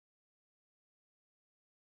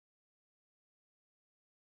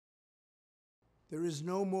There is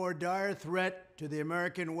no more dire threat to the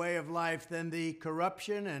American way of life than the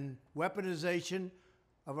corruption and weaponization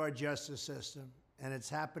of our justice system, and it's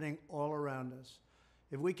happening all around us.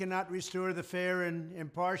 If we cannot restore the fair and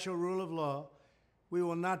impartial rule of law, we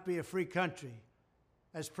will not be a free country.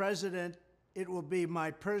 As president, it will be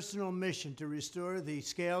my personal mission to restore the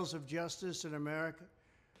scales of justice in America.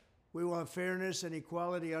 We want fairness and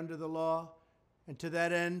equality under the law, and to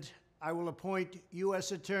that end, I will appoint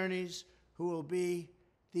U.S. attorneys who will be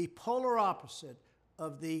the polar opposite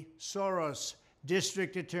of the Soros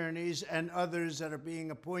district attorneys and others that are being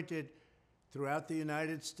appointed throughout the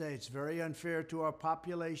United States. Very unfair to our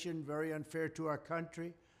population, very unfair to our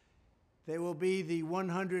country. They will be the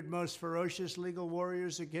 100 most ferocious legal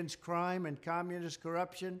warriors against crime and communist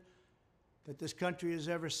corruption that this country has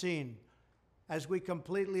ever seen. As we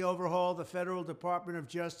completely overhaul the Federal Department of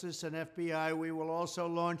Justice and FBI, we will also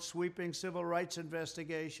launch sweeping civil rights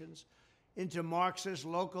investigations into Marxist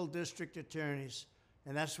local district attorneys.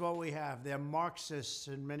 And that's what we have. They're Marxists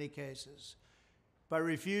in many cases. By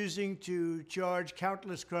refusing to charge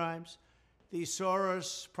countless crimes, the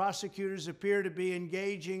Soros prosecutors appear to be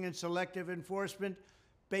engaging in selective enforcement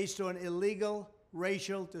based on illegal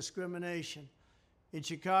racial discrimination. In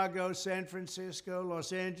Chicago, San Francisco,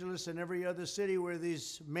 Los Angeles, and every other city where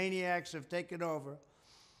these maniacs have taken over,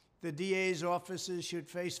 the DA's offices should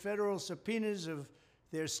face federal subpoenas of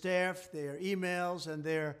their staff, their emails, and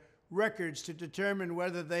their records to determine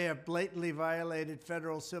whether they have blatantly violated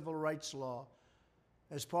federal civil rights law.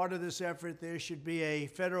 As part of this effort, there should be a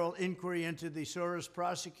federal inquiry into the Soros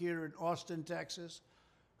prosecutor in Austin, Texas,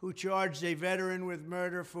 who charged a veteran with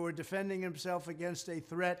murder for defending himself against a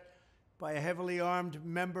threat by a heavily armed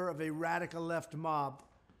member of a radical left mob.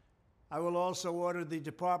 I will also order the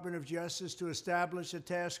Department of Justice to establish a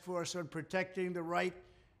task force on protecting the right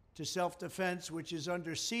to self-defense, which is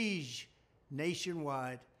under siege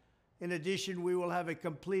nationwide. In addition, we will have a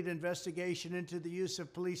complete investigation into the use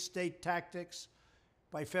of police state tactics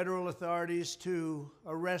by federal authorities to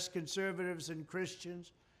arrest conservatives and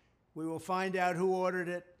Christians. We will find out who ordered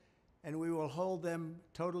it, and we will hold them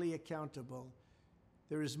totally accountable.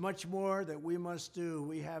 There is much more that we must do.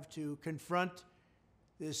 We have to confront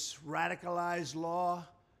this radicalized law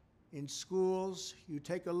in schools. You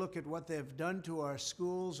take a look at what they've done to our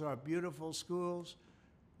schools, our beautiful schools.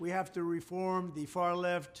 We have to reform the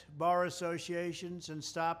far-left bar associations and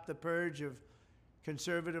stop the purge of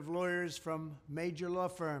conservative lawyers from major law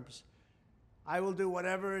firms. I will do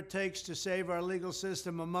whatever it takes to save our legal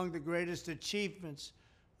system among the greatest achievements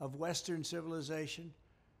of Western civilization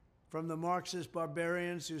from the Marxist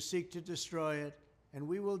barbarians who seek to destroy it. And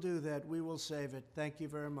we will do that. We will save it. Thank you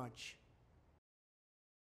very much.